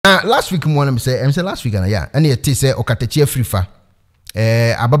na last week mo na say last week na yeah and it say Okatakyie Afrifa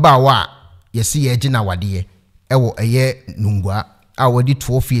ababaawa yesi ye gina wade ewo eye Nungua awadi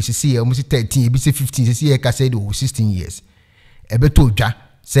 12 years see almost 13 ebi say 15 see ka say 16 years ebeto dwa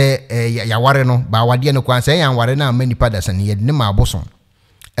say ya ware no ba wade no kwan say ya ware na mani pada san ye ne ma aboson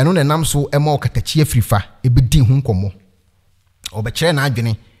eno ne nam so ema Okatakyie Afrifa ebedi hu nkomo obekere na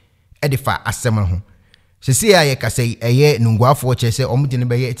adwene edifa asem ho sisi ya ye ka say eye Nungua fo che say omde ne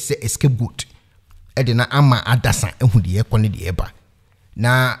be ye say scapegoat ede na ama adasa ehu de ye kone de eba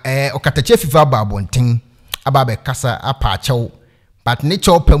na Okatakyie Afrifa ba bonten ababe kasa apa achew but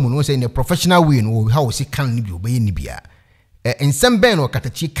nature pemu no say in a professional way no how we can ni bi obeye ni bia ensem ben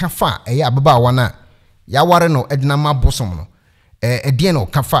Okatakyie kafa ababa wana ya ware no edina mabosom no edie no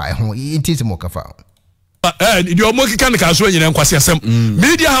kafa ho intisi mo kafa the omoki kan ka so nyina nkwase asem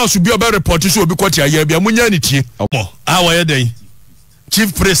media house bi oba report so obi kwoti aya bia munya ni tie awoye den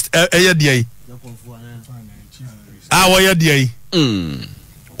chief priest eye dey awoye dey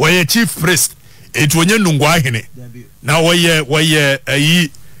woye chief priest etwonye Nungua hene na woye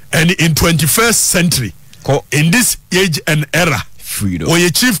and in 21st century in this age and era freedom woye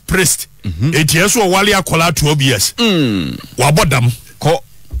chief priest etieso wale akola 12 years wabodam ko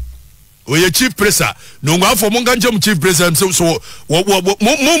oye chief priest Nungua for monga njem chief priest so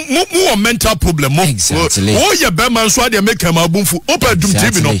mo mental problem mo oye be man so ade make am abunfu open dum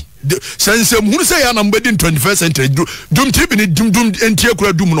tv no sense hunu say ya na mbedi in 21st century dum tv ni dum entie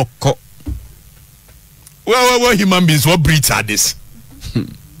kura dum no ko well human beings what breeds are this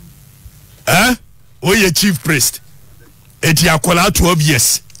oye chief priest eti akola 12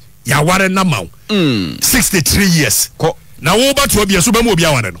 years ya ware na maw 63 years ko na wo ba 12 years be mo obi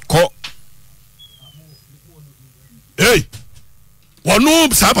aware no ko hey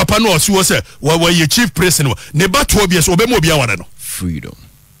wonu sa papa no osi wo se we chief priest no ne ba 12 years obe mo obi aware no freedom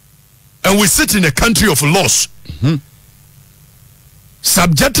and we sit in a country of laws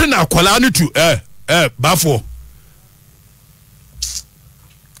subjecting akola no to bafo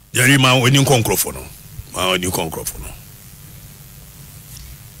yari ma woni konkrofo no ma woni konkrofo no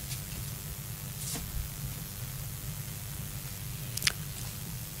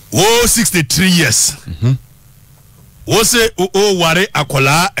oh 63 years o say o ware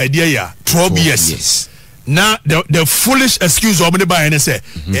akola edie ya 12 years now the foolish excuse of by any say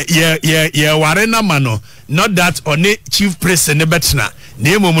yeah ware na mano not that only chief priest ne betna na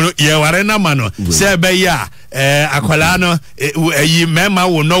emomu yeah ware na mano say be ya akola no yi mema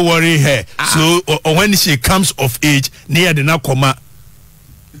will not worry her so when she comes of age near the na koma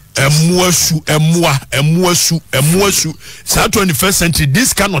emuasu sa 21st century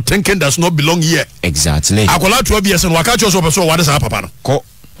this kind of thinking does not belong here exactly akola 12 years and waka cho so person wade sa papa no ko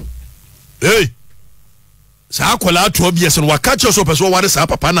hey sa akola 12 years and waka cho so person wade sa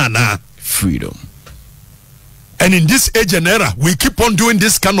papa na freedom. And in this age and era, we keep on doing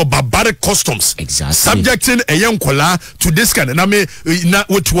this kind of barbaric customs. Exactly. Subjecting a young kola to this kind. And I mean,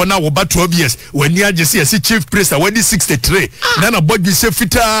 what one hour about 12 years. When you just see a chief priest, when he's 63, then a body say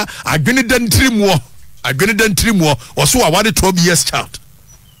fita, I gonna done 3 more. I gonna done 3 more. Or so I wanted 12 years child.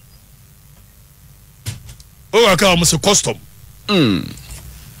 Oh, I can't almost a custom.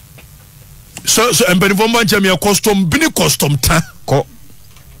 So and but if one man a custom, bini custom ta.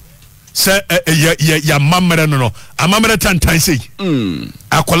 Say ya mamre no amamre tantan say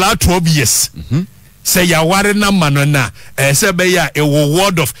akola 12 years say ya ware na mano na say be ya a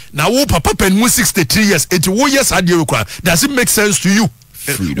word of na wo papa pen 63 years it wo years ade rekwa does it make sense to you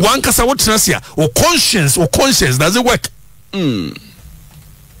one kasa what trasia or conscience does it work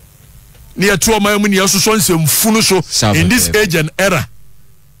near to my money also so mfunu so in this age and era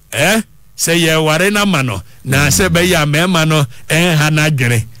say ya ware na mano na say be ya mema no ha na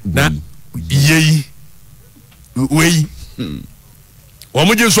dwene na yei wey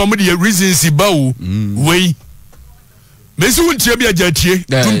omoje so omde reasons bawo wey mesi wontie bia jatie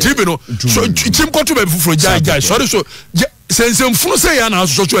tumtibi no so chim koto be fufuro jai sorry so sensem funu say ya na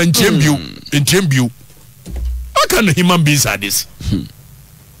so entiem bio how can human beings are this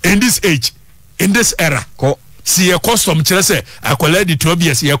in this age in this era si a custom kire say akola di 12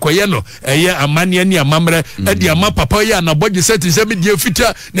 years ye koye no eye amane ni amamre e di ama papa ya na body set se be die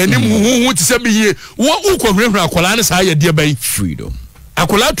fita na nim huhu ti se be ye wo ukohwehwe akola ne sa ye die bai freedom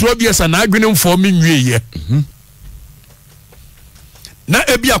akola 12 years na adwene mfo me nwie ye na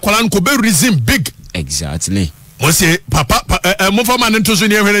ebi akola nko be reason big exactly mo say papa mo fa man nto so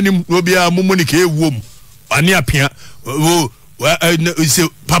ne hwene nim obi a mumu ni ka ewom ani apia wo say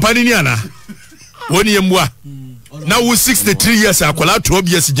papa ni ana woni yemwa na wo 63 years akola 12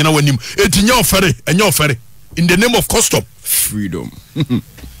 years gina wanim etinya ofere enya ofere in the name of custom freedom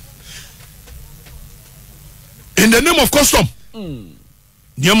in the name of custom.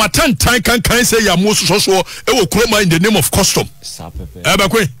 Nioma tan kan say ya mo so e wo kroma in the name of custom.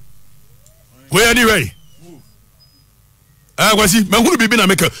 Abakwe. We anyway. Kwasi, me hunu bibi na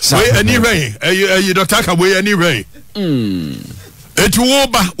make. We anyway. You doctor ka we anyway. Eti wo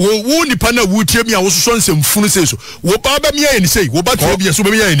ba wo nipa na wo tie mi a wo so nsem funu sei so. Wo ba ba mi ayi ni sei, wo ba to bi so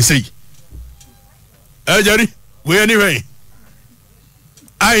ba mi ayi ni sei. Jari, we anyway.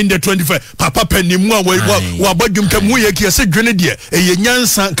 I in the 25 papa penimu a wa badwum kam wo ye kiase dwene de ye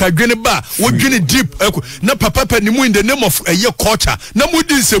nyansa ka dwene ba wo dwene deep na papa penimu in the name of ye culture na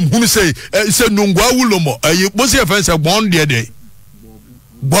mudi nsem hunu say say Nungua Wulomo ye bosi offense bon de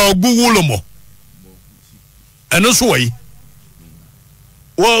Bogu Wulomo eno so yi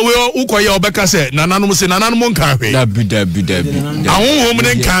we ukoye obeka say nananom se nananom nka hwe dabi ahonhom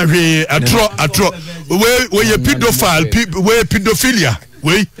ne nka hwe atro we ye pedophile we pedophilia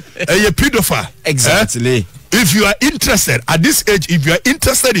we a pedophile. Exactly. If you are interested at this age, if you are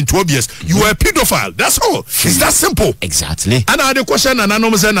interested in 12 years, you are a pedophile. That's all. It's that simple. Exactly. And I the question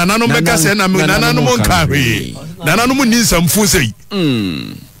nananom say nananom beka say nananom nka hwe nananom ni nsam say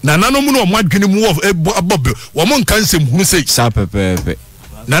nananom no madwene mu abob wo mo nka nsam hunu say sapepepe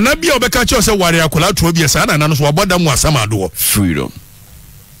nana bia obeka che say ware akola 12 years ana nananom so aboda mu asamado freedom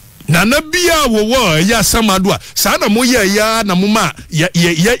nana bia wo ya asamado a sa na mo ya na mo ma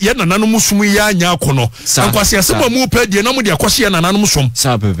ya nananom sum ya anya akono ankwase asema mu pedie na mo de akwose nananom som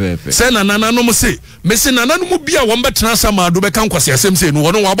sapepepe se nananom se mesi nananom bia wo mbetena asamado beka ankwase asem se no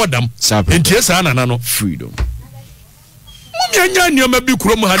wo no abodam entie sa nananom freedom nya nioma bi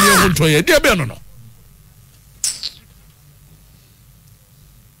kuro mu ha ne ho ntoye de be no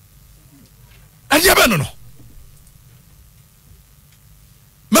adia be no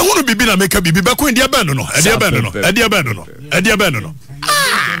me hunu bibi na meka bibi be ko ndia be no adia be no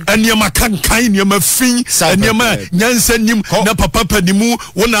aniema kankan niema fin aniema nyansa nim na papa panimu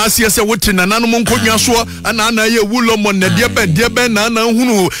wona asie se wote nananom nkodwa so ana ye Wulomo na de be na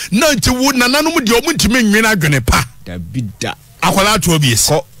hunu na nti wo nananom de omuntime nwene adwene pa dabida akwala to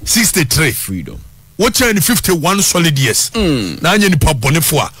obies 63 freedom what in 51 solid years na anya ni pa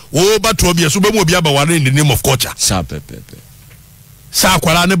bonefo a wo ba to obies wo ba mu obi abaware in the name of culture sapepepe sa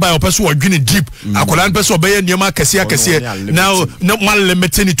akwala ne ba opeso odwene deep akwala ne peso obeye niema akese na mal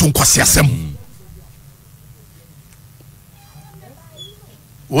limit to nkwase asem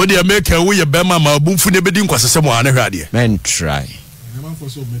wo de make wo ye bema ma bumfu ne bedi nkwase asem wa na hwade men try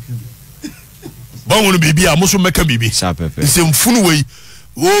ba wonu bibi a muso meka bibi sapepe isem funu wei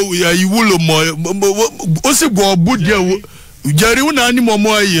wo ya Wulomo o se bo budia wo jari wo na ani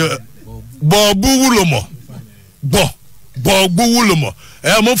momo aye bo Wulomo bo Wulomo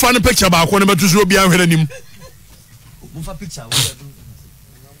mo fa ne picture ba ko ne betu so obi ahwere nim mo fa picture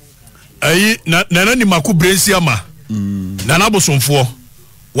ayi na ni maku brensi ama na na bosomfo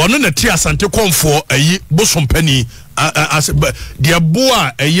wono na ti asante konfo ayi bosompani de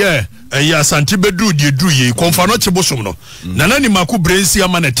boa eye asante bedru de dru ye konfa no che bosom no na ni maku brensi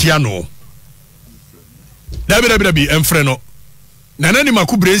ama na tia no dabi emfre no na ni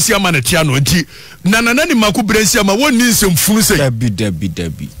maku brensi ama na tia no nti na ni maku brensi ama woni nsem funu sei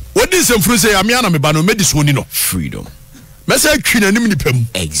dabi woni nsem funu sei amia na me ba no medicine ni no freedom mesa twi na nim nipam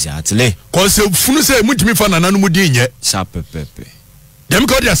exactly cause funu sei mutimi fa na mu di nye sapepepe dem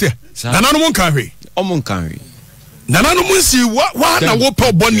ko dia se na mu nka hwe omunka hwe nananom nsi wa na wo pe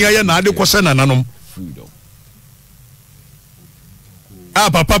oboni aye na ade kwose nananom freedom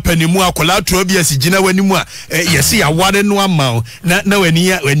papa panimu akola to bi asigina wanimu a yesi ya ware no ama na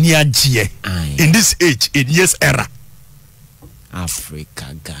wani agye in this age in years era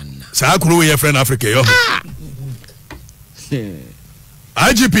Africa Ghana sa akuru we friend Africa yo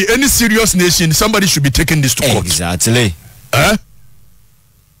IGP any serious nation somebody should be taking this to court exactly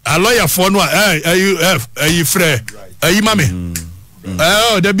a lawyer for no you frere mame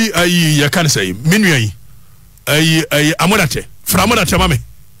there be you can say minui amodate framodate mame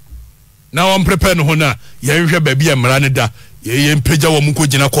now I'm prepared no na ye hwe ba bia mra ne da ye mpagya wo mu ko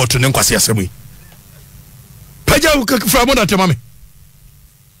gina court ne nkwase asem yi pagya framodate mame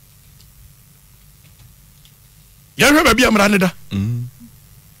ye hwe ba bia mra ne da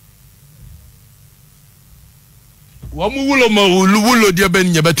wa mu Wulo dia ben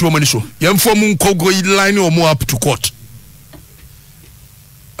nya beto mani so ye mfo mu nkogo line o mu up to court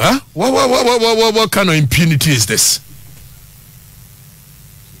what kind of impunity is this?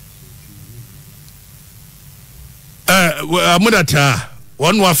 Amudata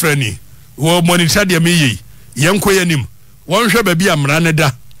one wa freni wo monitor de me yi yenko yanim won hwe ba bia mra ne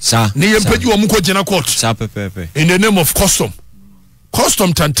da sa ne yempagi wo mu ko gina court sa pepepe in the name of custom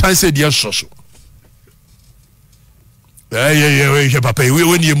tantan said yes so Yeah, papa, we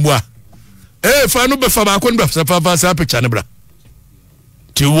win you more. Fa no be fa ba ko no be fa sa picture ne bra.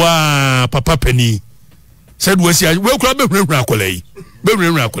 Tiwa papa Penny. Said we see we kura be hwehwura akolai. Be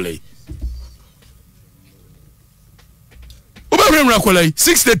hwehwura akolai. Be hwehwura akolai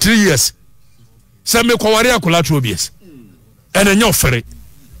 63 years. Say me kwawari akola 12 years. And enyo ofere.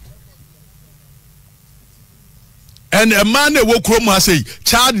 And a man who come and say,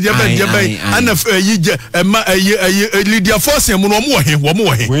 child, and a Lydia Force and one more him,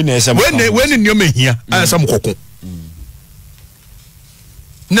 when you may hear some cocoa.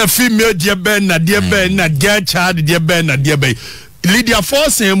 Na female dear Ben, na dear Ben, na dear child, dear Ben, na dear Bay. Lydia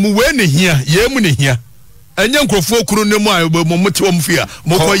Force and when here, ye money here. And young Crofo Kurunemo, Momotum fear,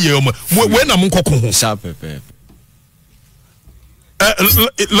 Moko Yom, when I'm cocoa.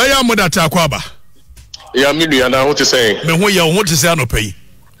 Laya Modata Kwaba. Yeah, million. What you saying? Me who you want to say no pay?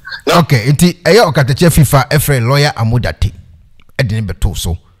 Okay, iti eya Okatakyie Afrifa efre lawyer amodate. Edine beto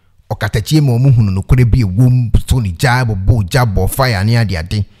so. Okatakyie mo muhunu no kore bi ewom so ni jabo bo jabo fire ne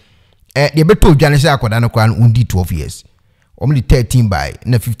ade. De beto dwane se akoda no kwa undi 12 years. Omli 13 by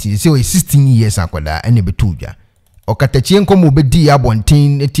na 15 say 16 years akoda ene beto dwa. Okatakyie nkomo obedi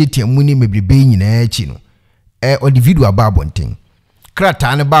abonten etietie mu ni mebrebe nyina achi no. Odi video aba abonten.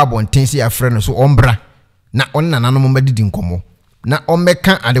 Krata ne ba abonten se afre no so ombra. Na onna nanom medidi nkomo na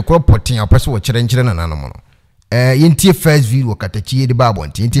omeka adekro potin apeso wo kire na nanom no yentie first view Okatakyie de babo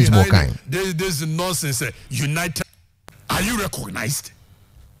nti yentie mo kan this nonsense united. Are you recognized?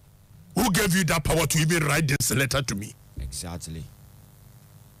 Who gave you that power to even write this letter to me? Exactly.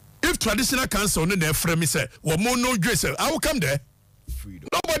 If traditional council no dey frame me say wo mo no dwe say I will come there. Freedom.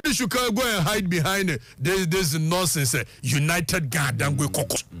 Nobody should go and hide behind this nonsense united guard and go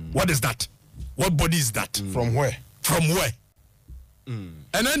koko. What is that? What body is that? From where? From where? And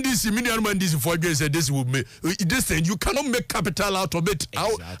then this minimum and this for said this will make this thing you cannot make capital out of it.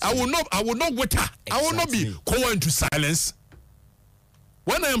 Exactly. I will not wait. Exactly. I will not be going into silence.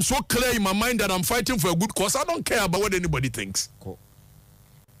 When I am so clear in my mind that I'm fighting for a good cause, I don't care about what anybody thinks. Cool.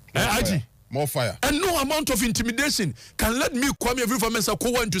 More fire. And no amount of intimidation can let me come every time and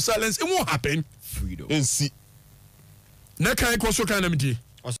go into silence. It won't happen. Freedom. And see.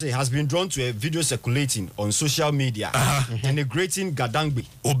 Also, has been drawn to a video circulating on social media denigrating Gadangbe.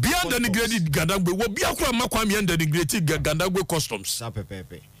 Obia denigrated Gadangbe. Obia kwa makwami and denigrated Gadangbe customs.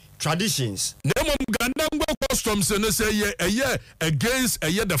 Traditions. Name of Gadangbe customs and they say a year against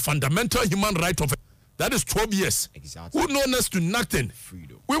the fundamental human right of it. That is 12 years. Exactly. Who knows us to nothing.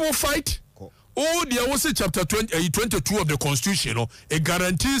 Freedom. We will fight. Oh, there was a chapter 22 of the Constitution. It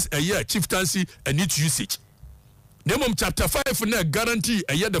guarantees a year chieftaincy and its usage. Name of chapter 5 na guarantee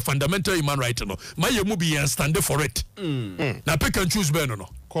a year the fundamental human right no. My you be and stand for it. Now pick and choose ben no.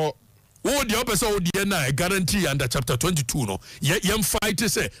 Oh the opposite oh the na guarantee under chapter 22 no. Yem fight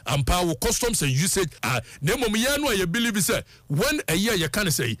say empower customs and usage. Name of ya no you believe say when a year you can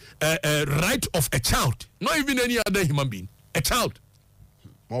say right of a child, not even any other human being, a child.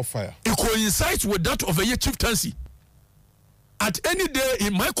 More fire. It coincides with that of a year chieftaincy. At any day,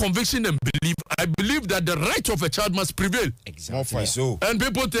 in my conviction and belief, I believe that the right of a child must prevail. Exactly so. And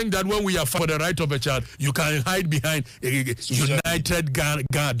people think that when we are for the right of a child, you can hide behind a United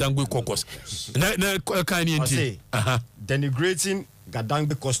Gadangbe caucus. Denigrating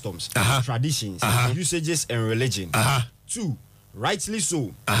Gadangbe customs, traditions, usages, and religion. 2. Rightly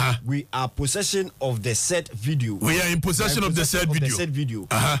so, we are possession of the said video. We are in possession of the said video.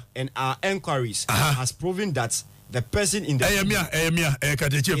 And our enquiries has proven that the person in the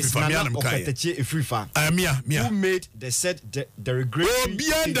Okatakyie Afrifa who made the said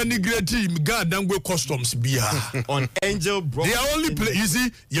derogatory customs on angel brought. They are only you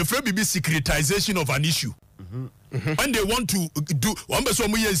see your friend be secretization of an issue. When they want to do one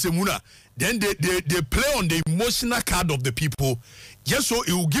person then they play on the emotional card of the people just so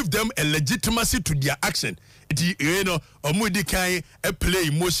it will give them a legitimacy to their action. You know, Omudi can play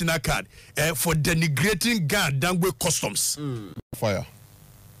emotional card for denigrating Gadangbe customs. Fire.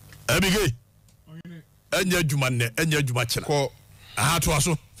 Abigay.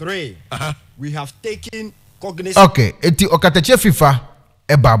 3. We have taken cognizance. Okay, eti Okatakyie Afrifa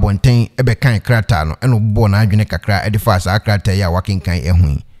eba bonten ebe kan krata no eno bo na adwene kakra edifa sa krata ya wakenkan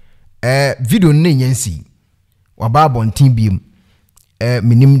ehun. Video ne nyansi. Waba bonten biem.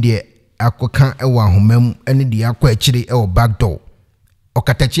 Minim de akoka ewa homam ene de akwa akire ewo back door.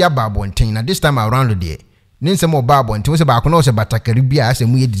 Okatakyie aba bonten na this time around there. Ninsem oba bonten se ba akona se batakari bia ase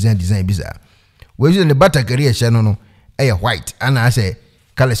mu ye design biza. We use the batakari e hye no no white ana ase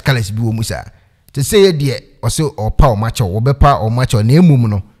colors bi wo musa. To say de o se o pa o macho wo be pa o macho na emum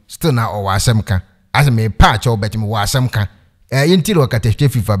no still na o wasem ka as me patch or bet me was some can until Okatakyie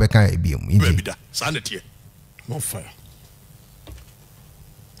Afrifa beka ebiem Bebida sanity More fire.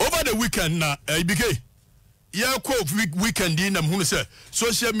 over the weekend na IBK ya ko weekend in am hunu say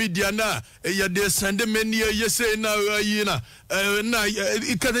social media na ya de send many ye say na yi na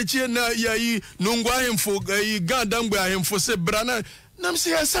Okatakyie na ya yi Nungua hemfo gadangbe ahemfo se bra na nam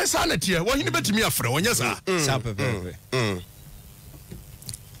say sanity wo hini betimi afra wonya sa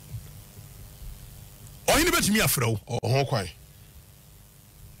o hini betimi afra wo Ho kwai.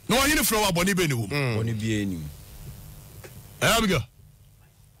 no hini fra wa boni be ni wo Boni bi eni. abiga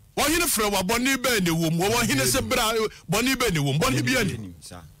wo hini fra wa boni be ni wo wo hini se bra boni be ni wo boni bi ani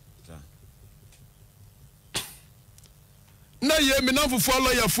na ye me na fufu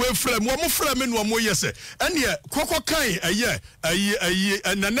lawyer fo efrem wo mo frem no mo yese ene kokko kan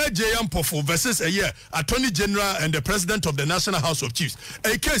nana Jayampofo versus Attorney General and the President of the National House of Chiefs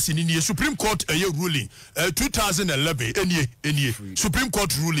a case in the Supreme Court ruling 2011 enie Supreme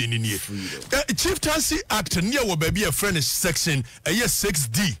Court ruling in Chieftaincy Act near wo baby a friend section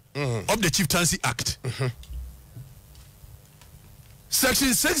 6D of the Chieftaincy Act Section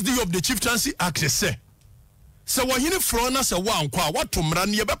 6D of the Chieftaincy Act say so wa hini fro na se wa nkwa wato mra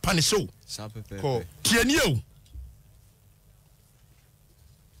ne be punish o Ko. tiani o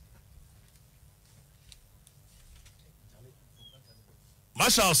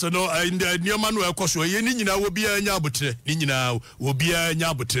Marshal so no nioma no ekoso ye ni nyina wo bia nya abotre ni nyina wo bia nya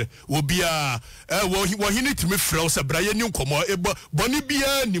abotre wo bia wo hini timi frɛ se bra ye ni nkomo boni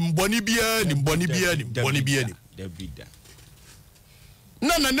bia ni boni bia ni boni bia ni boni bia ni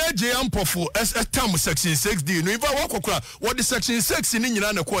Nana Jayampofo tam section 6D no iva wakokora what the section 6 ni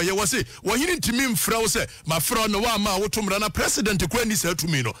nyina na ko ye wo se wo hini ntimi mfra wo se ma fra no wa ma wotomra na president kwa ni sa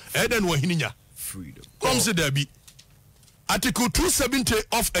tumi no den wo hini nya Freedom. Come say there be Article 270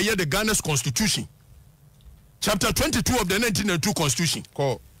 of the Ghana's Constitution Chapter 22 of the 1992 Constitution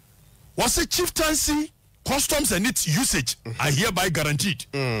Ko. was a chieftaincy customs and its usage are hereby guaranteed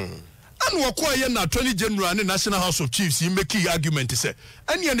and wakwa na Attorney General and National House of Chiefs you make argument say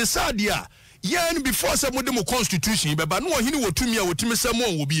and ye ne sadia yen before some modern constitution be ba no hini wotumi a wotumi sam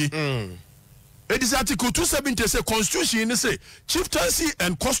won obi it is Article 270 say constitution say chieftaincy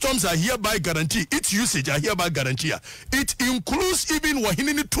and customs are hereby guaranteed its usage are hereby guaranteed it includes even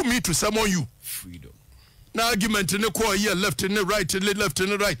wahini to me to summon you Freedom. na argument ne ko here left and right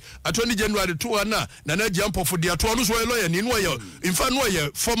Attorney General the two na Jayampofo the attorney so lawyer ni no ye in fact no ye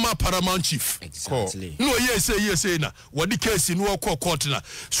former paramount chief Exactly. no ye say na what the case no court na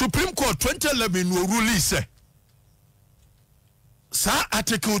Supreme Court 2011 no rule say sa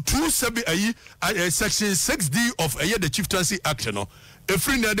Article 270 section 6D of the Chieftaincy Act no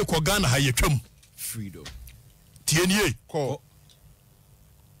efri na de ko Ghana ha ye twam Freedom. tienie Ko.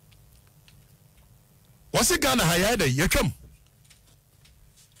 what's Ghana ha de ye twam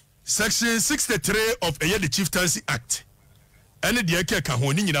Section 63 of the Chieftaincy Act and the eke ka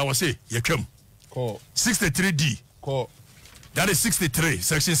ho ni nyina wo say ye twam Ko. 63D Ko. that is 63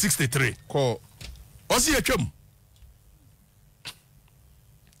 section 63 Ko. what's ye twam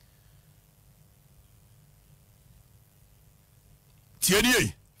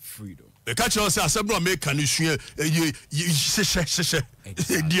tienie Freedom. the catch us asem no make kan sua die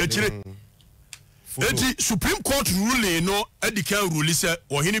kire enti Supreme Court ruling no edikan rule say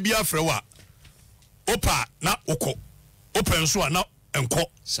ohini bi afre wa opa na okọ open so na enko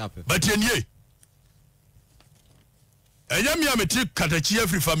but enie enyam ya meti Okatakyie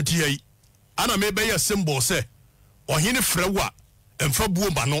Afrifa meti yi ana me be ye symbol say ohini frɛ wa emfa buo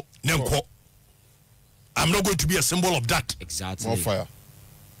ba no ne enko I'm not going to be a symbol of that. Exactly. More fire.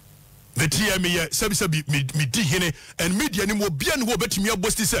 The TME sabi me di hene and media ni mo bia no betimi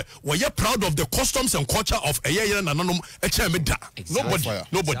abosti say we are proud of the customs and culture of eyeye nananom eche me da.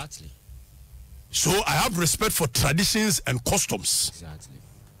 Nobody. Exactly. So I have respect for traditions and customs. Exactly.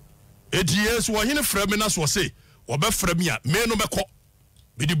 8 years wo hene frɛ me na so say wo be frɛ me a me no mekɔ.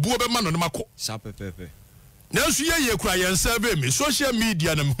 Me di buo be ma no makɔ. Sapepepe. Nanso ye kura yen survey me social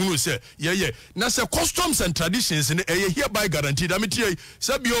media na hunu say ye na say customs and traditions ne hereby guaranteed ameti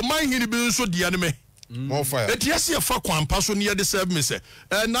say bi o man hini bi nso dia ne me More fire. etiase fa kwampa so ne ye de serve me say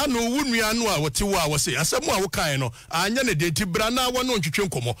na no wunua no a wote wo a wo say asemu a wo kan no anya ne de ti bra na wo no ntwetwe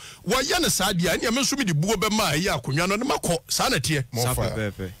nkomo wo ye ne sa dia ne me nso me di buo be ma ye akonwa no ne makɔ sa na tie More fire.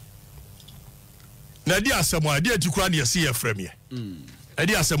 Sapepepe. na di asemu a di atikura ne ye se ye frɛ me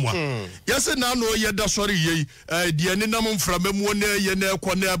edi asemwa yese na no ye da sori ye die ne nam mframa mu ne ye na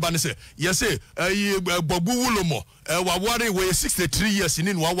ekɔ na ba ne se yese bobu wulomo wa ware we 63 years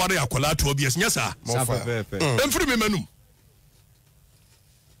ni no ware akola to obi yes nyasa More fire. Sapepepe. emfiri me manum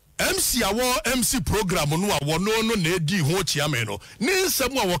MC awo MC program no a wono no na edi ho chiame no ne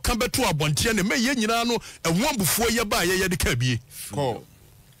nsɛm a wɔka beto abɔnteɛ ne meyɛ nyina no ɛho abufuo yɛ ba yɛ de ka bie Ko.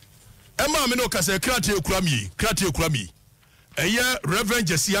 ɛma me no kasa krate ekura mi ɛyɛ Reverend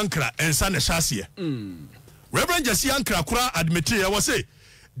Jesse Ankra ensa ne hyase Reverend Jesse Ankra kura admit I was say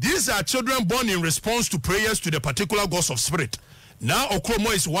these are children born in response to prayers to the particular gods of spirit. Now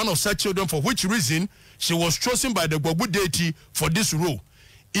Okromo is one of such children, for which reason she was chosen by the Gbogu deity for this role.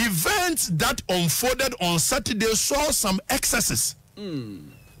 Events that unfolded on Saturday saw some excesses.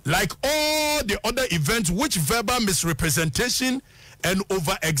 Like all the other events, which verbal misrepresentation and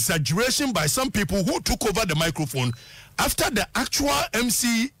over-exaggeration by some people who took over the microphone after the actual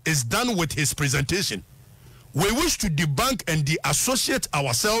MC is done with his presentation. We wish to debunk and de-associate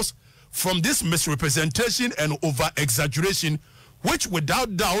ourselves from this misrepresentation and over-exaggeration, which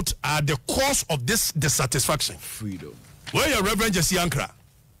without doubt are the cause of this dissatisfaction. Freedom. Where your Reverend Jesse Ankra?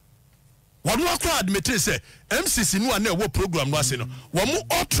 What do I admit is MCC no ane wo program no ase no. Wo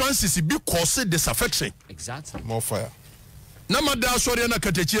all trances be cause disaffection. Exactly. More fire. Na mada sorry na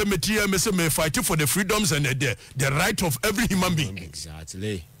Okatakyie metie me say me fight for the freedoms and the right of every human being.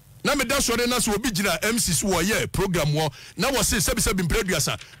 Exactly. Na me da sore na so obi gina MCs wo ye program wo na wo say sebi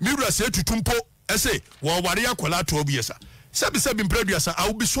mpreduasa miwura say tutumpo say wo ware akola to obi yesa sebi mpreduasa. I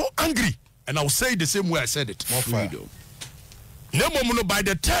will be so angry and I will say the same way I said it. More fire. No, by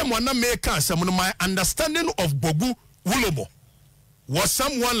the time when I make my understanding of Bogu Wulomo was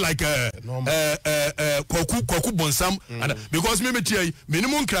someone like Koku Bonsam, because maybe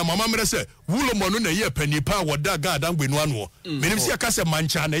minimum crime, Mamma say Wulomo no na ye penny pa what that God and win one war. Minimum Siakasa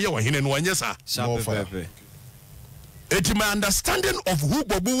Manchana, you were in one yes, More fire. It's my understanding of who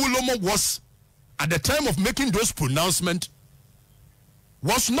Bogu Wulomo was at the time of making those pronouncements.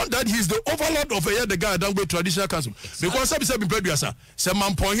 Was not that he's the overlord of the guy down with traditional council. Because sabi producer say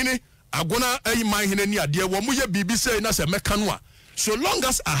mampohine agona ayi manhine ni ade wo mo ye bibi say na say mekanwa. So long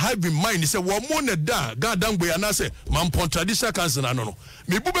as I have in mind say wo mo ne da God down we na say mampon traditional council na no.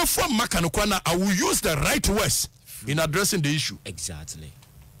 Me bu be form maka no kwana I will use the right words in addressing the issue. Exactly.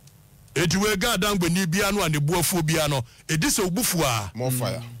 Etuwe God down we ni bia no and buafo bia no e dis obufu a. More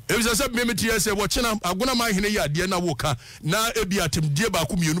fire. If you say me say watching agona manhine ya de na woka na ebi atemdie ba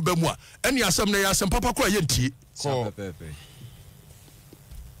ko mienu ba mu a ene asem na ya asem papa ko ayentie Ko.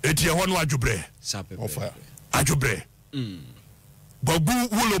 etie ho no adwobre More fire. adwobre Bogu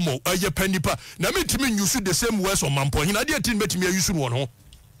Wulomo aye panipa na metimi nyusu the same words on mampo hina de tin betimi ayusu no ho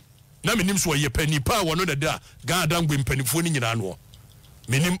na menim so aye panipa wono de da gadan gbe mpanifo ni nyina no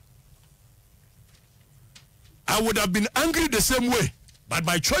menim. I would have been angry the same way, but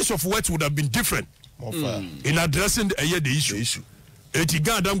my choice of words would have been different. More fire. In addressing the issue. Eti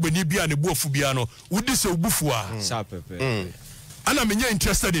Gada ngbe bia ne buafu bia no wudi se obufu a. Ana menye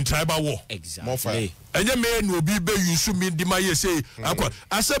interested in tribal war. Exactly. More fire. Enye me no obi be yusu mi di ma ye say akwa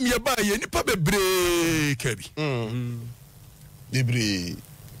asem ye ba ye nipa bebre kabi. Dibri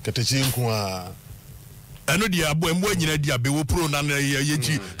Okatakyie nko a. Eno dia abo emo nyina dia be wo pro na ye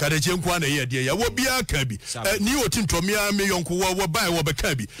chi Okatakyie nko na ye dia ya wo bia kabi. Ni otintomia me yonko wo ba wo be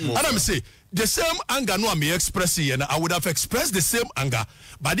kabi. Ana me say the same anger no am expressing and I would have expressed the same anger,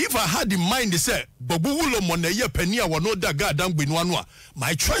 but if I had in mind say Bogu Wulomo na ye penny a wono da God dan gbe no a,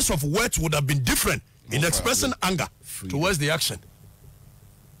 my choice of words would have been different in expressing anger towards the action.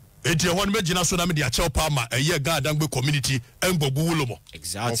 Eti e won me gina so na me dia chew palma ye God dan gbe community en Bogu Wulomo.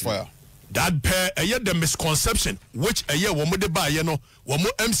 Exactly. That pair the misconception which wo mo de ba ye no wo mo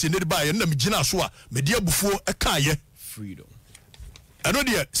MC ne de ba ye na me gina so a me dia bufuo e ka ye Freedom. I know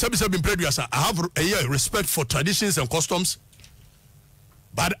dear, I have a respect for traditions and customs,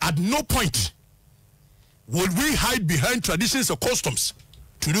 but at no point would we hide behind traditions and customs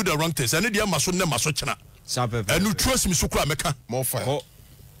to do the wrong things. I know dear, maso ne maso chana. And you trust me, sukra meka. More fire.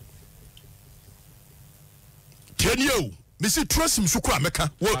 10 years. Missy trust him sukra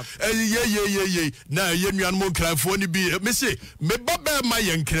meka. Well, yeah. Na ye nyan mo nkranfo ni bi. Missy me baba ma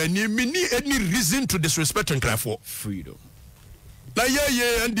ye nkrani me ni any reason to disrespect nkranfo. Freedom. Na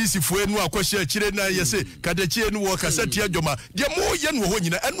ye NDC fo enu akwahye akire na ye se Okatakyie nu wo kasati adwoma de mo ye no ho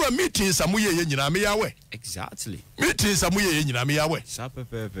nyina enu a meeting samu ye nyina me yawe. Exactly. Meeting samu ye nyina me yawe.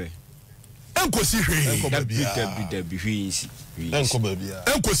 Sapepepe. Enkosi hwe. Enko babia. Enko babia.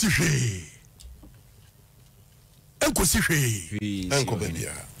 Enkosi hwe. Enkosi hwe. Enko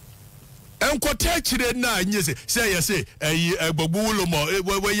babia. enkote na nyese say yes gbogbo Wulomo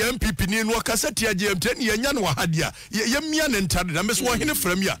we MPP ni no kaseti agmt ni nya no hade a ye mia ne ntade na meso hene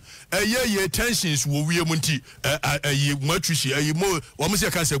fram ya ye tensions wo wie mu nti mwatwishi mo wo mo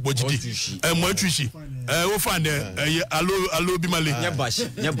se kan se gbogidi mwatwishi wo fa ne alo bi male nya bashi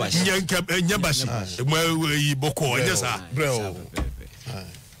mwa boko nyesa bro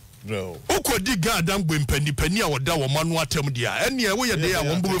okodi gadan gbempani a woda wo manu atem dia ene wo ye de a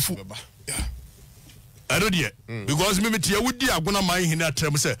wo mbobefu Arodie because me tie wudi agona man hina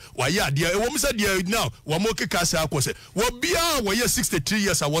atrem say waye ade e wo mse de now wo mo keka say akose wo bia wo ye 63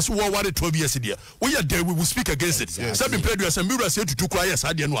 years was wo ware 12 years there we are there we will speak against it say be pray say mirror say tutu kra yes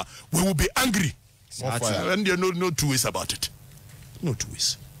ade no a we will be angry and there no two ways about it no two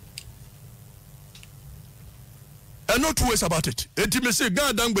ways and no two ways about it enti me say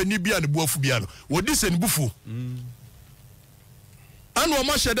God dangba ni bia ne buafu bia no wo di se ne bufu Anu wa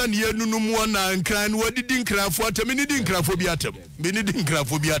mashada ni yenu numu na nkran wadidi nkrafo atem ni di nkrafo bi atem me ni di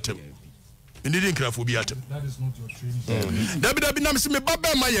nkrafo bi atem me ni di nkrafo bi atem that is not your training dabi na me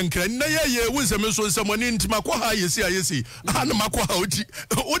baba ma ye nkran na ye wunsem so nsem oni ntima kwa ha yesi ana makwa ha oti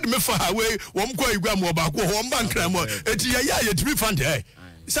odi me fa ha we wo mkwa igwa mo ba ko ho mba nkran mo eti ye timi fante eh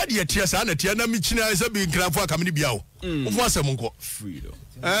sadi ye tia sa na tia na mi china se bi nkrafo aka me bia wo wo asem nko freedom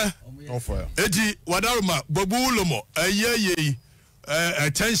on fire eti wadaruma Bobu Wulomo ye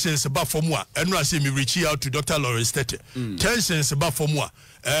tensions about formua and I say me reach out to Dr. Lawrence Tete. Tensions about formua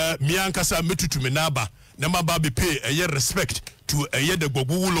me ankasa metutu me naba na maba be pay a respect to a year the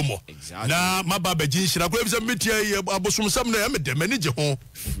Bobu Wulomo na maba jinshira ko be metia abosom sam na me de manage ho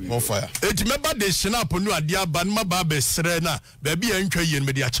on fire it member de snap no ade aba na maba be sre na ba bia ntwa yen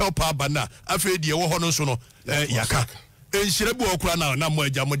me de a chawpa aba na afa de wo ho no so no yaka enshira bi okura na mo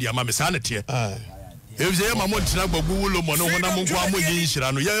agya mo de ama me sa na te if they are more than Bobu Wulomo, no one among Guamu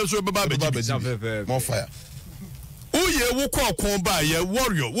Shirano, yes, more fire. Oh, yeah, we'll call Comba, yeah,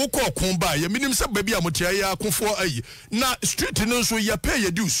 warrior, we'll call Comba, yeah, minimum sub baby, I'm a comfort. Now, street and so you pay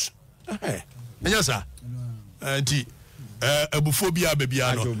your dues. Yes, sir. Auntie, a buphobia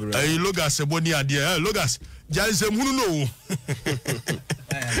babyano, a logas, a bonia, dear, logas, Jason, who know.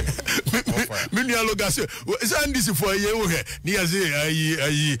 Many logas, and this for a year, near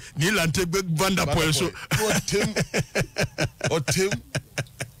the Nilante Vanda Poeso or Tim.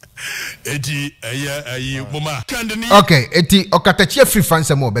 Okay, eti Okatakyie Afrifa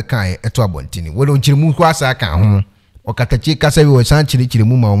nsemo bekan eto abontini. Wo don chirimu kwa asa kan ho. Okatakyie kasa bi wo san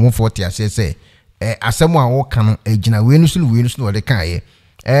chirimu ma wo 40 asese. Asemo a wo kan agina we nusu no wo de kan ye.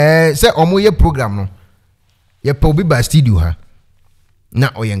 Se omo ye program no. Ye pa obi ba studio ha.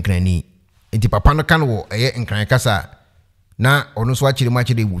 Na oye nkrani. Enti papa no kan wo eye nkran kasa na ono so achirimu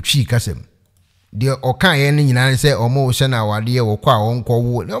achire wutwi kasem. De okan ye ne nyina se omo wo hye na wade ye wo kwa wonko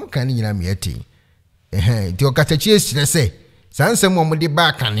wo ne omkan ne nyina mieti de Okatakyie sire se sansem omo de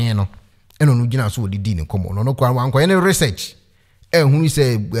ba kane no eno no gina so odidi ne komo no kwa wanko ye ne research hunu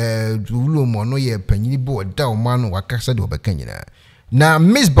se Wulomo no ye panyini bo da o ma no wakasa de obeka nyina na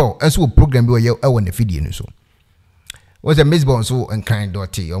misball enso program bi wo ye ewo na fidie no so wo se misball so enkan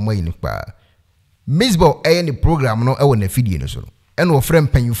doti omo yi ni pa misball ni program no ewo na fidie no so eno ofrem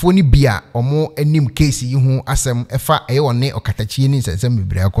panyufo ni bia omo anim case yi hu asem efa one Okatakyie ni nsensem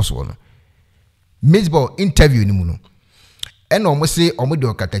bebre akoso no misball interview ni mu no eno omo se omo de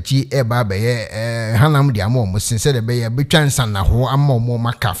Okatakyie ba ba ye hanam de amo omo sense de be ye betwa nsan na ho ama omo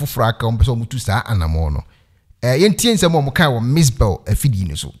maka foforo aka omo so mutu saa anamo no yentie nsem omo kai wo misball afidi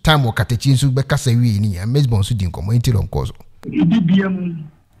ni so time Okatakyie so be kasa wi ni ya misball so din komo intiro nkoso bibiam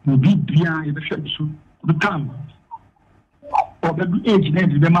bibia e be hwe so the time or the age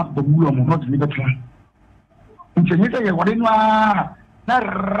name the map of Wulomo not the plan. Instead, what in na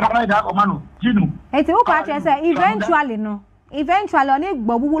rada o manu jinu. Eti o ka che say eventually no. Eventually only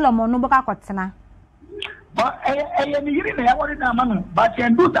Bobu Wulomo no baka kotena. But ni yiri na ya wori na manu but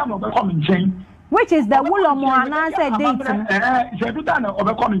can do time of come chain. Which is the Wulomo announce date. Se do time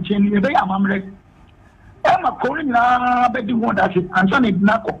of come chain e be amamre. E ma ko ni na be di won that and so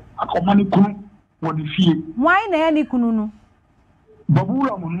na ko akomani kunu woni fie. Why na ya ni kunu no? Bobu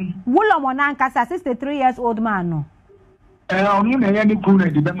Wulomo na nkasa 63 years old man no. Onu na ya ni kunu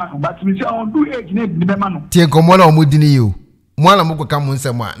di be man but we say on do age na di be man no. Tie komo na omudini yo. Mo ala mo kwaka mo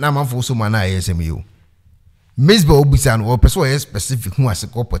nsem a na manfo so ma na ayesem yo. Misball obusa no person wey specific hu ase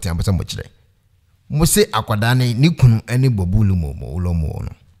ko poti ambasa mo kire. Mo se akwada ni kunu ani Bobu Wulomo no.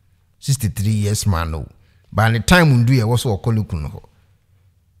 63 years man no. By the time ndu ye wo so okole kunu ho.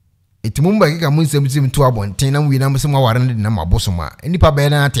 Etimumba kika munsem to abonten na wi na musem aware ne na mabosoma enipa be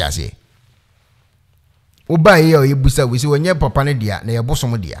na ate ase oba ye o yebusa we se wonye papa ne dia na ye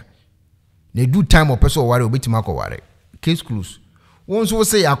bosom dia na do time person ware obetima ko ware case close won so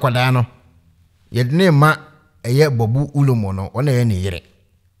say akwada no ye ne ma eye bobu Wulomo no ona ye ne yire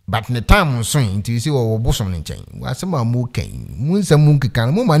but ne time so nti si wo bosom ne nchen wasema mu kan mu nsam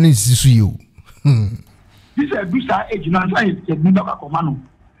nkikan mu ma ne nsisu yo this is do sa age na say ye bi ba ko ma no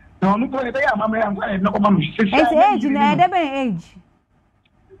na onu ko e be ya ma me ya na ko ma no age na e de be age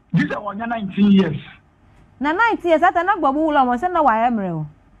this is 19 years na 90 years ata na gbobu Wulomo se na wa emre o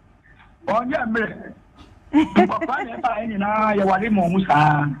onye emre papa ne ba ni na ye wale mo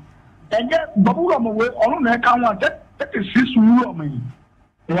musa enye gbobu Wulomo we onu na ka won 36 Wulomo yi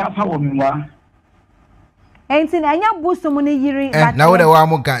e afa wo mi wa enti na anya busum ni yiri but na we wa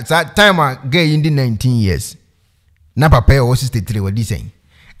mo ka time gay in the 19 years na papa o 63 wadi sen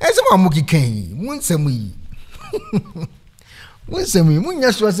ese ma mo kikan mu nsam yi mu nsam yi mu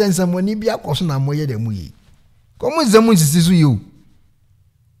nya so sensam woni bia koso na mo ye da mu yi ko mu nsam nsisi so yi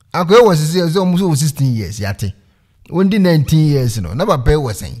akwa was 16 years yate ondi 19 years no na papa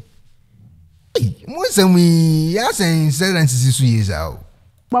was saying mo sami ya sen 76 years out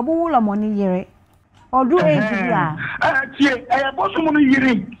gbobu Wulomo ni yire odu age ya tie bosom no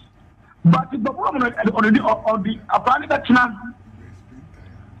yire but gbobu Wulomo no odi apani betina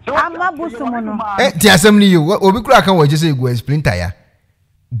ama busum no ti asem ni yo obi kura kan waje say go explain tire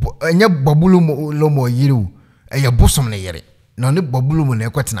enye gbobu Wulomo yire o bosom no yire no ne gbobu Wulomo na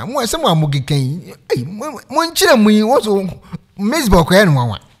ekwetina mo asem amugikan mo nchire mu yi wo so misball ko ya no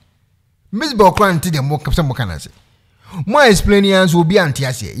wanwa misball ko anti de mo kapsa mo kana se mo explain yan so bi anti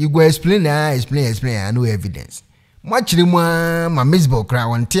ase you go explain explain no evidence mo chire mu ma misball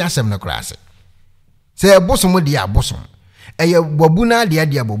ko anti asem na kra ase se bosom de bosom gbobu na dia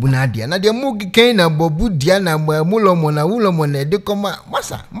gbobu na dia na de mo gikan na gbobu dia na Wulomo na de koma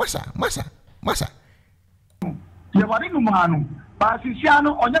masa ye wari no manu ba sisia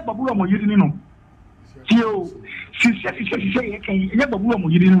no onye gbobu Wulomo yiri ni no tio sisia ye kan ye gbobu Wulomo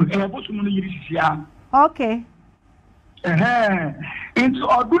yiri ni no bosom no yiri sisia okay into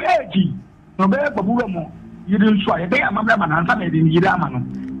odu age no be gbobu Wulomo yiri nso ye be amamra manansa na de yiri ama no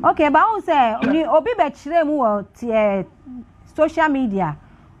okay ba won say ni obi be kire mu wo social media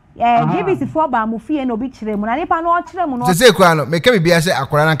GBC for ba mu fie na obi kire mu na nipa no o kire mu no se kwa no me ka bibia se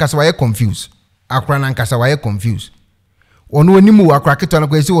akora na nkasa wa confused ono onimu wa akora keto na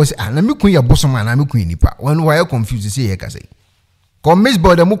kwa se wo se na me kun ya bosom na me kun nipa ono wa confused se ye ka se commiss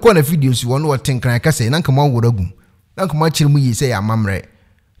board mu ko na videos wo no wo tenkran ka se na nka mo woragum na nka mo kire mu yi se ya mamre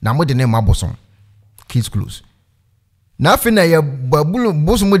na mo de ne ma bosom case close na fe na ya babulu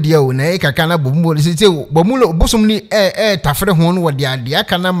bosom de ya na e kaka na bobumo se bomulo bosom ni tafre ho no wo de ade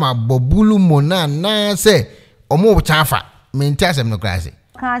aka na ma babulu mo na se omo chafa menti asem no klase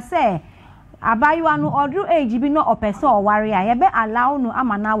ka se abayua no odu age bi no opese o ware a ye be allow no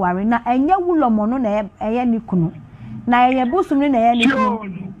ama na ware na enye Wulomo no na eye ni kunu na eye bosom ni na eye ni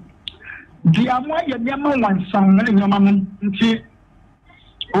kunu di amwa ye nyama wansan na nyama no nti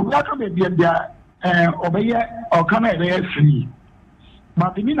obiato be bia obeye okama ebe free ma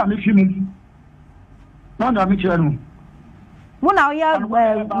bi na me fi mu na me kire no mu na oya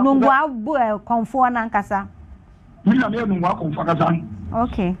Nungua konfo na nkasa mi na me Nungua konfo kasa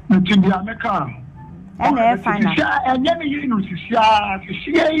okay nti bia me ka ene fana enye me yiri no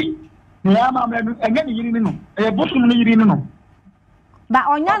sisia yi na ma me enye me yiri no bosom no yiri no ba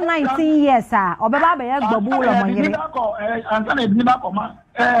onya 19 years a obeba be ye gbobu Wulomo yiri ni ko ansa na ni ba ko ma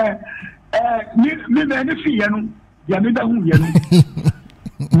mi me ni fi ye no ya mi da hu ye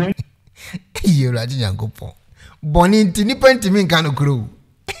no ye ra ji Nyankopon boni nti ni pantimi nka no kuro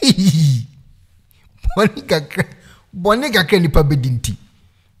boni kakra nipa bedinti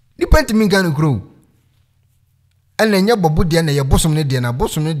ni pantimi nka no kuro ana nya gbobu de na ye bosom ne de na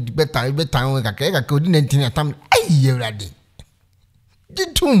bosom ne betan kakra odi 19 atam ye ra de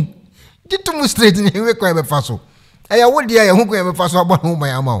Jitum straight ni we kwa be faso. Eya wodi ya hu kwa be faso abo no ma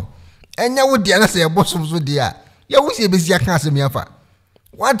ya ma. Enya wodi na se ye bosom so dia. Ya wusi be sia kan asem ya fa.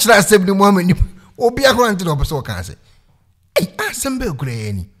 Wa tra asem ni Muhammad ni. Obi akora nti do be so kan ase. Asem be okura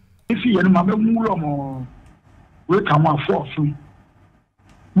ye ni. Ifi ye no ma be Wulomo. We kan wa force.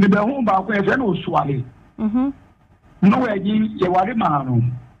 Ni be hu ba ko e fe no suale. No we ji ye ware ma no.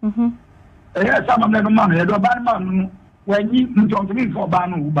 Eh sama me no ma no ye do ba ma no. When you don't mean for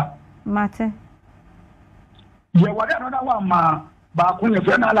Banuba, Mate. You whatever one ma back when your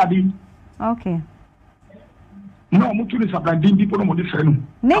friend Aladdin. Okay. No, Mutu is a people on the film.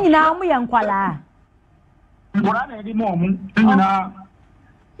 Nay, now we unquala. What I need more,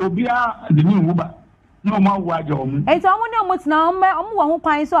 Obia, the new Uber. No more wide home. It's almost now, who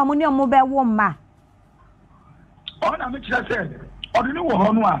finds so many mobile woman. All I said, or the new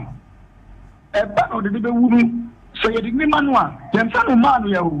one. eba no de be wuru so ye de nima no a yem sa no ma no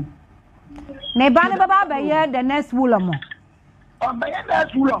ya o ne ba ne baba ba ye the next Wulomo o ba ye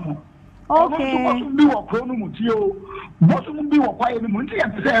next Wulomo okay bosu bi wo kro no muti o bosu bi wo kwaye no mu nti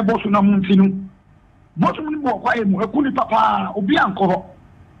ya se bosu na mu nti no bosu bi wo kwaye mu ekuni papa obi anko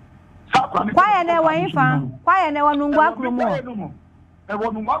kwaye ne wa infa kwaye ne wa Nungua kromo e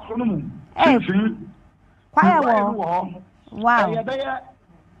wo Nungua kromo kwaye wo wow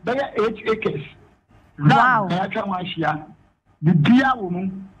be 8 acres wow ya twa wa hia bibia wo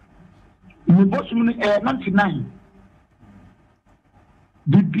mu ni bosu mu 99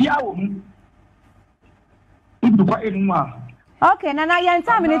 bibia wo mu ibu kwa enu a okay na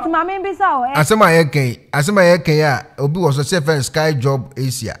yenta me nti ma me bisa o asema ye ken ya obi wo so say Sky Job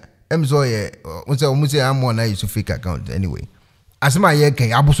Asia emzo ye unse omuze ammo na use fake account anyway asema ye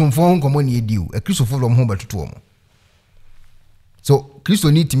ken abusumfo nkomo ne edi o Christopher lo mo batuto mo so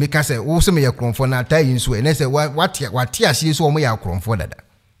Christo need to make us say wo se me ye kronfo na tai nso e na say wate ase so mo ya kronfo dada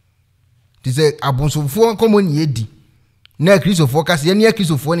ti say abusumfo nkomo ne edi na Christopher ka se ne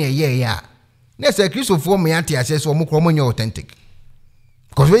Christopher ne ye ya na say Christopher me ate ase so mo kromo nye authentic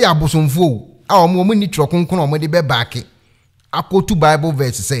because we ya abusumfo a mo ni trokonkon o mo de be back akotu Bible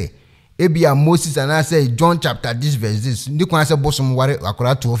verse say ebia Moses and I say John chapter this verse this ndi kwa say bosom ware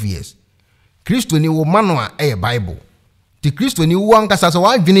akora 12 years Christo ni wo mano a Bible ti Christo ni wo ankasa so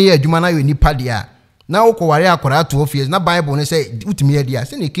wadwene ye adwuma na yo nipa dia na wo ko ware akora 12 years na Bible ne say utimi ye dia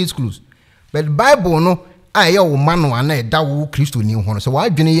say ne case close but Bible no aye wo mano a na eda wo Christo ni ho no so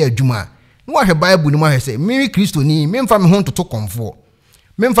wadwene ye adwuma no wa hwe Bible ni ma hwe say me Christo ni me mfa me ho ntoto komfo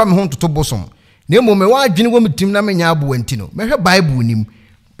me mfa me ho ntoto bosom na mo me wadwene wo mitim na menya abo anti no me hwe Bible nim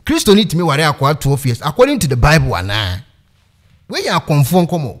Christo ni timi ware akwa 12 years according to the Bible ana we ya konfo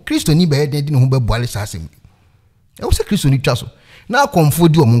nkomo Christo ni be de ho be boale sasem e wo se Christo ni twa so na konfo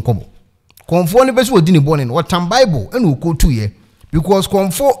di omo nkomo konfo ni be so odi ni born no tam Bible e no ko tu ye because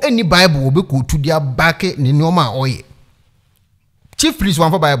konfo any Bible obe ko tu dia back ni nyoma oye chief priest one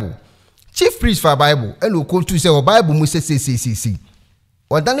for Bible chief priest for Bible e no ko tu se o Bible mu se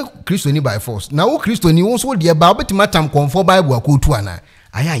odane Christo ni by force na wo Christo ni wo so de ba obetima tam konfo Bible akotu ana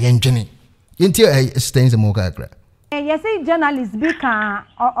aya yenjene yenti stands mo ka kra yes journalist bi ka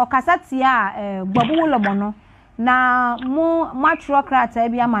Okatakyie a gbabu Wulomo no na mu matrokrata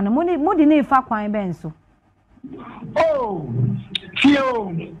bi ama no mu di ne fa kwan benso oh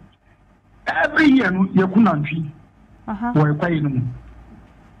tio every year no yekunantwi wo kwai no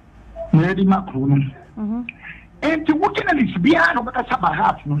na di makro no enti wukena ni bia no beta saba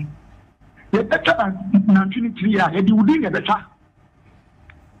half no ye beta na 23 years ye di wudi ye beta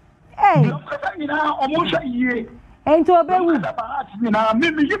eh na omusha ye enti obewu na me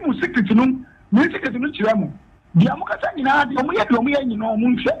yimu secret no me secret no kire mu dia mo kasa nyina de omu ye nyina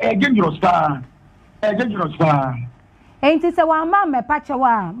omunhwe dangerous pa enti se wa ma me pache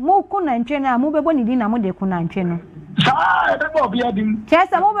wa mu ku na ntwe na mu bebo ni di na mu de ku na ntwe no sa e be obi adim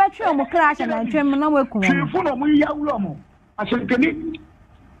chese mu be twe mu crash na ntwe mu na we ku chifu no mu ya Wulomo asenkeni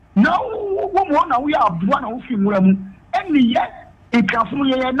na wo mo na wo ya abua na wo fi mu amu eni ye nkrafo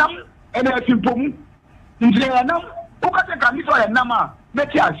ye nam ene afimpom nje ye nam wo kase ka mi so ye nam a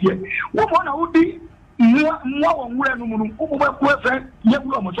beti asie wo mo na wo di mwa wo nwura no mu no wo be ku efe ye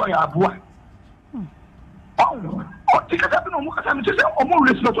Wulomo so ya abua o tikata bi no mu kasa mi se o mo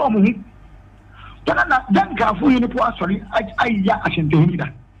respect o mo hu tana na dankrafo ye ni po asori ayya asentehini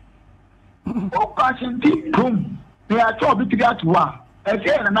da o ka senti prom ya to bi tiri atwa e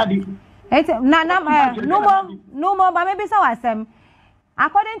se na di no more but maybe so asem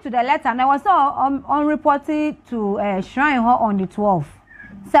according to the letter I was on reported to Shrine Hall on the 12th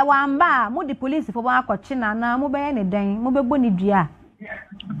se wamba mu the police for ba akọchi na mu be ne dan mu be boni dua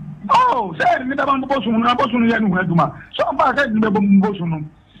oh say me da ban bosu na bosu no ye no aduma so ba say me be bosu no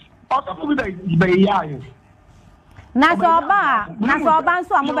o to fu be ya ye na so ba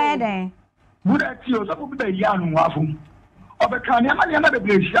nso amu be den mu da ti o so fu be ya no afu obeka ni ama be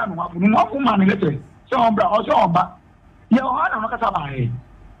bleshia no afu no afu ma ne lete so ombra o so omba ye o ha na kasa ba ye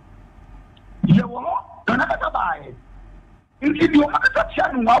ye wo na kasa ba ye nti di o makasa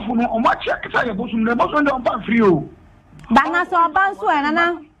tia no afu no o ma chia kasa ye bosu no bosu no omba free o ba na so ba nso e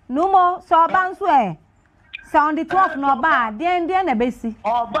nana no mo so ba nso e so on the 12th no ba den na besi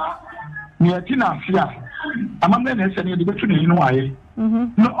oba ni ati na afia amamne na ese ne de betu ne no aye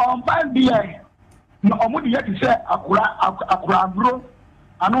no omba die no omudi ye ti se akura agro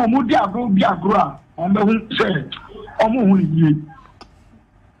ana omudi agro bi agro a ombe hu se omo hu ni ye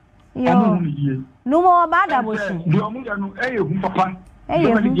omo hu ni ye no mo ba da bo shi di omo ya no hu papa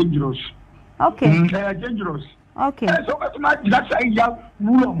dangerous okay dangerous okay so ka ma that say ya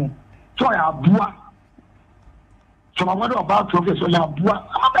Wulomo So ya bua. So my mother about professor ya bua.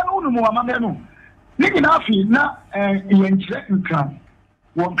 Amambe no. Nigi na afi na yenkyerɛ nkran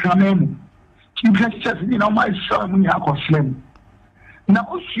wɔ nkramemu. Infectious ni na ma isha mu ya akɔslem. Na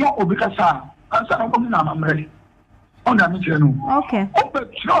osua obi kasa ansa na obi na amamre. Onda mi kyerɛ no. Okay. Obi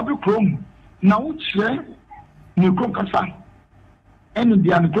kyerɛ obi krom na wo kyerɛ ni krom kasa. Ɛni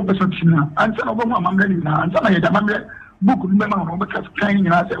dia ni krom kasa tina ansa na obi mu amamre ni na ansa na yɛ amamre book ni ma na obi kasa kan ni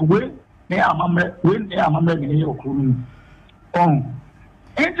na sɛ we na amamre ni yɛ krom.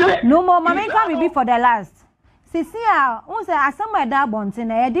 No more, Mamma can be for the last. Cecilia, who say as some that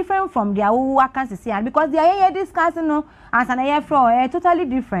bontin different from their who can see because they are discussing no as an air floor totally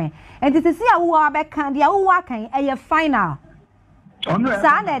different. And to see who are back and they are working a final.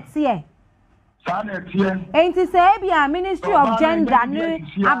 Sanet here. And to say be a ministry of gender, a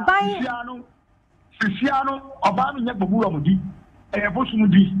buying Cristiano, Obama, Babu, a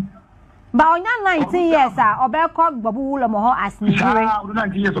Bosumudi. But on 19 years, Obelcock Wulomo as Nungua.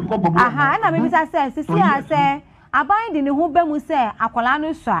 19 years of Bobu. Aha, and I mean, I say, I bind in the Hube Muse,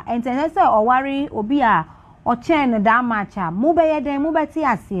 Aqualanusa, and Tenessa or worry, Obia, or Chen, Damacha, Mube, then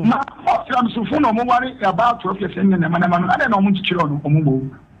Mubetiasi. I'm so full of worry about what you're saying, and I don't know much children or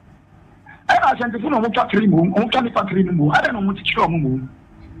Mumu. I sent the phone of Catherine, on California, I don't know much children.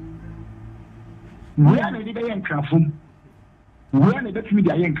 We are a day and careful. We are the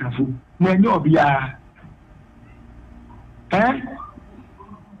media and careful. When you be a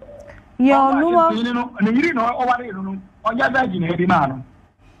you know, you know, on your virgin heavy man.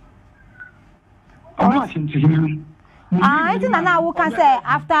 I think now we can say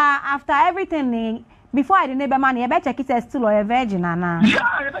after everything before I didn't money, I bet check it says still a virgin and yes,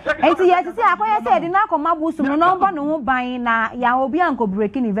 see, I said, in Akoma Busum, no one no buying ya will be uncle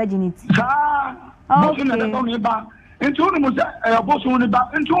breaking virginity. Okay. Into a boss on the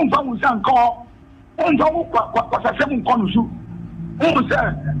back, into a family call. On the was a 7 corners. Who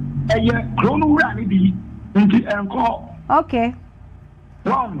said a year grown randy into and call. Okay.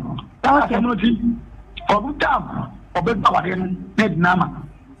 One, that's community of Dam or Bed Dead Nama.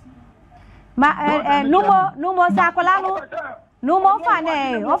 No more Sacolano, no more fun,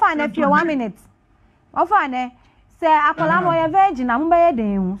 often a few 1 minute. Often. Say, Akolamo a virgin, I'm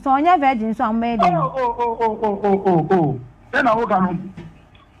bedding, so on your virgin, so I'm bedding. Oh. Then I walk on.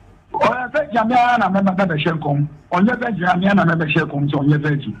 I bet Yamiana never shall come. On your virgin, Yamiana never shall come on your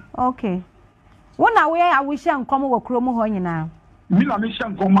virgin. Okay. One away, I wish I'm coming with Chromo Honey now. Mila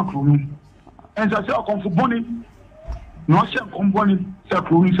Mission come Macron. And I shall come for Bonnie. No shall come Bonnie, Sir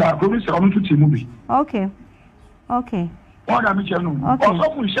Cruz, on to movie. Okay. What am I saying?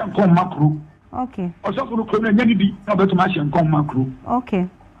 Also, we shall come Macron. Okay. Also, for the community, no better machine come macro. Okay.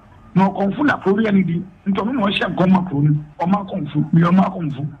 No confuna Koreanity, into no shall come macro, or Maconfu, we are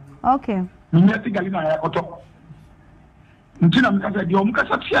Maconfu. Okay. Minetti Galina, Otto. Until I'm at the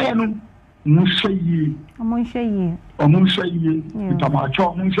Omcasaciano, Mushaye, or Mushaye,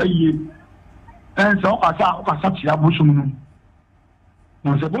 Tamacho, Mushaye, and so I saw Casaccia Busum.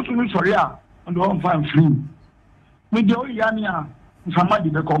 No, the Busum is sorry, and the home fine free. With the Yania, somebody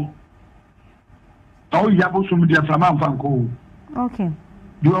become. Oh, Yabusum, dear Flaman. Okay.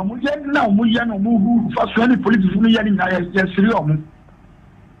 You are now, Muyano, who first any political yearning, yes, Riom.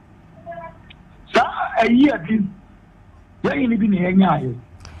 Sir, a year did. There ain't been any eye.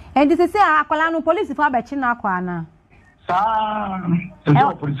 And this is a Colano police for Bachina Quana. Sir,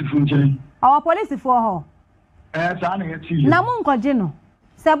 our police function. Our police for her. As I had seen. Namunko Geno.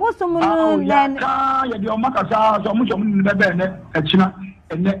 Sabusum, then. Your Macasa, so much of the China.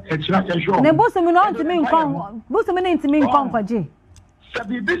 The bosom on to me, bosom to me, Conquaji.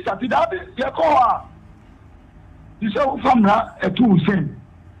 Sabi this, Yakoa. You saw from her a 2 cent.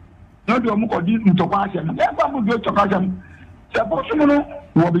 No, you are going to pass him. Never will go to pass him. Suppose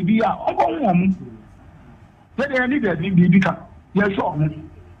will be a home. Then I need a big yes,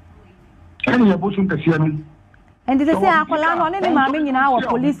 any bosom Cassian. And this is a Colano, any mammy in our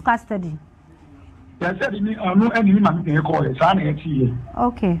police custody. I said, no, any man can call it.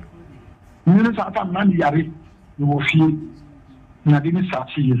 Okay. You money, Yari, you will feel. Nadine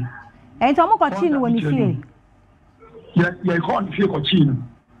Sachi. And Tomo Cochino when you feel. Yeah, can't feel Cochino.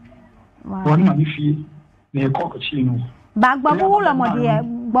 One money fee, they call Cochino. Back Babula, dear,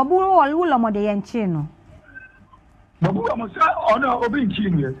 Babu or Wulomo de Yanchino. Babula must honor obeying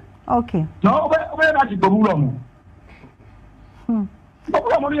Chino. Okay. No, where are you, Babulamo?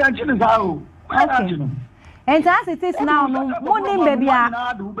 Babulamo Yanchino is out. Okay. And as it is now, Moon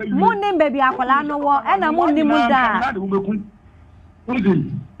baby, Akolano, and a Moon Munda.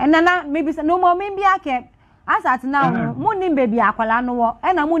 And then maybe no more, maybe I kept Asat now, Moonim baby, Aquala no,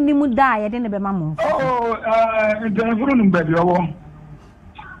 and a Moonim die, I didn't be mamma. Oh, in baby,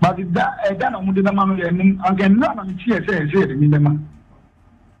 but that I don't know the mamma and again, none of the TSA said in the man.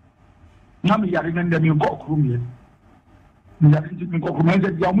 Nammy, I remember you go room yet. You have to go from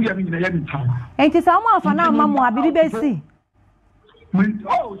the time. Ain't it someone for now, Mamma, be busy.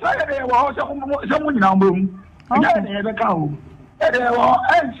 Oh, Saturday was someone in our room. I never go.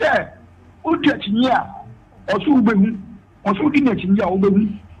 And said, who touch me or so be or so in a chinja over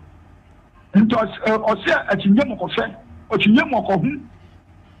me. And or say a chinjam or say, or chinjam or home.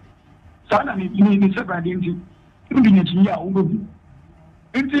 Sana in separate into in chinja over me.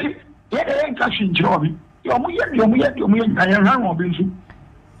 Into yet cashing job. You're I am Robinson.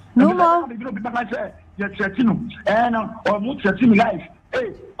 No more. I said, yes, and almost a team life.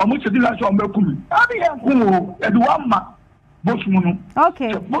 Hey, almost a deal on Berkumi. I am and one ma.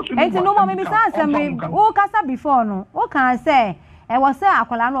 Okay. And no more maybe answer me. Oh, Cassa before no. What can I say? I was say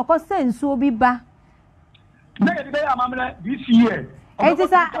Aqualano, cause sense so be ba. This year. It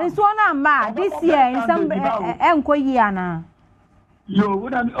is one this year in some Encoyana. You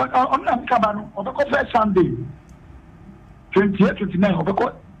would have on Cabano of the first Sunday. 28, 29 of the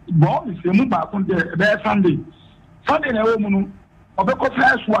court. Bomb is a move back on the bare Sunday. Sunday, a woman of the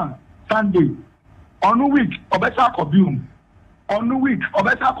first one, Sunday. On a week of a sack of you. On a week of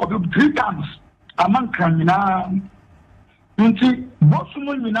a sack of you 3 times. Among Cramina. You see,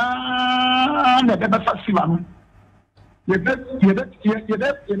 Bosumina, the Beba Festival. You bet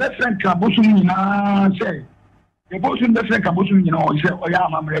friend Cabosumina say. The Bosun the friend Cabosum, you know, say, oh, yeah,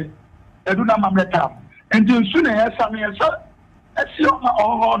 Mamre. I do not Mamre Tam. And then soon as some years, I see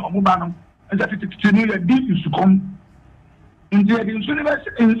all on Mubano, and that it is near a deep used to come. In the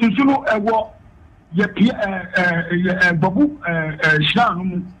Sunu, a war, Babu,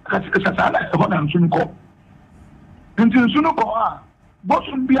 Shan, Sasana, and Sunuko. And Sunuko,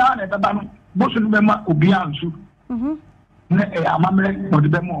 Bosun Bian at the Banu, Bosun Bema, Ubiansu. Mamre, or the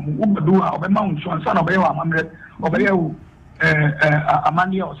Bemo, Ubadu, or the Mount, son of Eva Mamre, or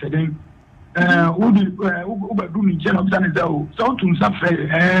Amania or Sedin. Ubadu in General Sanizao, so to suffer,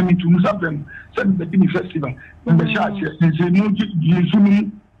 me to something, send the Pini Festival, when the church is a new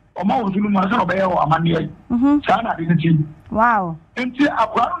Jisumi, or Mount Zuma or Amania, Sana didn't. Wow. And see, a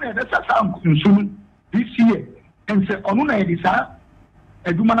crown at the sound soon this year, and say, Onuna Edisa,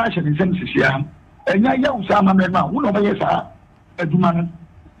 a Dumanation in Sensia, and Yaya Sama Mema, one of yes, a Duman.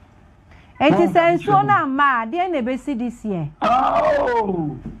 It is a sona ma, dear never see this year.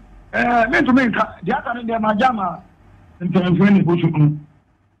 Oh. Meant to make the other in the Majama and Penny Bushman.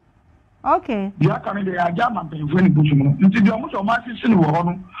 Okay. The other in the Ajama and Penny Bushman. Until the almost of my sister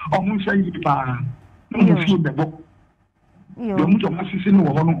or Musa Pa. No, see the book. The almost of my sister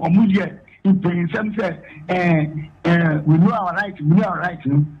or Mudia in Penny Sam said, we know our right, we know our right.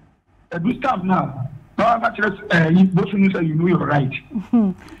 Do stop now. No, much less, Bushman say you know you're right.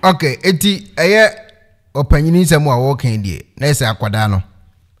 Okay, Eti, opinion is a more walking day. Let's say Aquadano.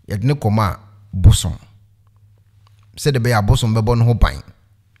 Yadne koma bosom said the bear bosom be bon ho ban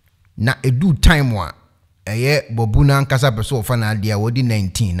na edu time wa eye bobu na nkasa peso ofa na dia wodi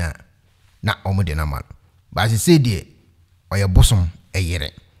 19 na omode na man but as say die oye bosom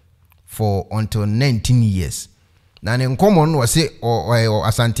eyere for until 19 years na ne nkomo no wase o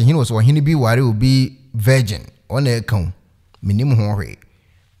asante hini wase ohini bi ware obi virgin ona ekan minim ho hwe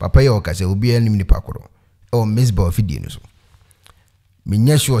papa ye okase obi anim ni pakoro o misba ofidie no so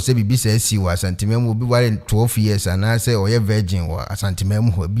minya sure say bibi say si wa santimem obi ware 12 years ana say oye virgin wa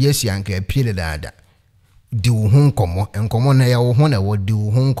santimem ho bi asi anka apile daada di wo ho nkomo na ya wo ho na wo di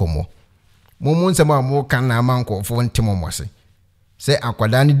wo ho nkomo momo nsema mo kan na amanko fo ntimo mwase say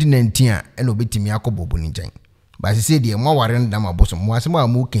akwada ne di 19 a ena obetimi akobobu ni njan ba say de mo ware ndam abosom mo asem a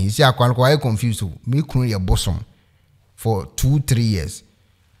mo kan si akwan ko I confused me kunu ye bosom for 2-3 years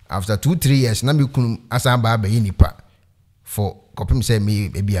after 2-3 years na me kunu asan ba yi nipa for kopim say me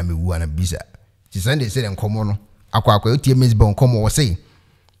ebi am wu ana bisa ti sande say enkomo no akwa otie mesba enkomo wo say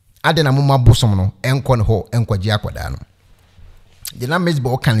ade na moma bosom no enko ne ho enkoje akwada no de na mesba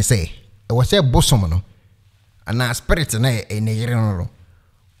o kan say e wo say bosom no ana spirit na e ne yire no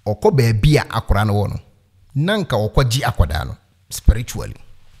okọ ba bia akora no wo no nanka okwaji akwada no spiritually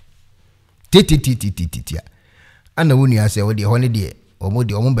titi ana woni ase wo de ho ne de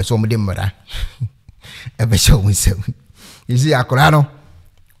omo be so omo de mmara e be so wonsem isi akora no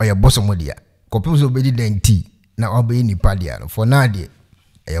oye bosom dia kopim so be di 90 na obe ni padia no for na de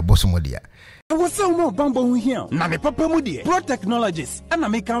e bosom dia what's so more bambo here na me papa mu de pro technologies and I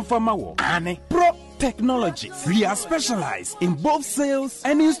make am farmer wo ane pro Technologies. We are specialized in both sales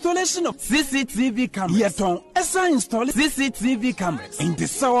and installation of CCTV cameras. Yeton Esa install CCTV cameras in the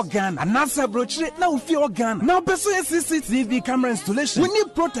Sour Ghana and NASA brochure now fear Ghana. Now pursue CCTV camera installation. We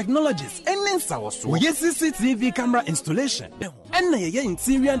need Pro Technologies and then Sawaso. We CCTV camera installation. And your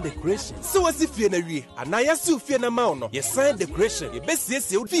interior decoration. So as if you're and I assume fear na mauno. Your sign decoration. Your best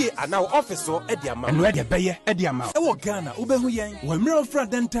yes you be and now officer at the amount. And where the bayer at the amount. Ewo Ghana Ubehuyan. When Mirror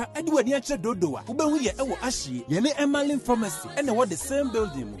Fradenta Edward Yacha Dodoa Ubehuya Ewo Ashi Yene Emalin Pharmacy and what the same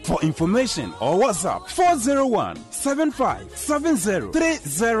building. For information or WhatsApp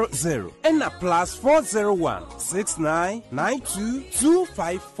 401-7570-300 and a plus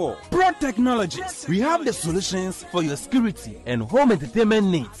 401-6992-254. Pro Technologies. We have the solutions for your security and home entertainment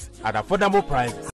needs at affordable prices.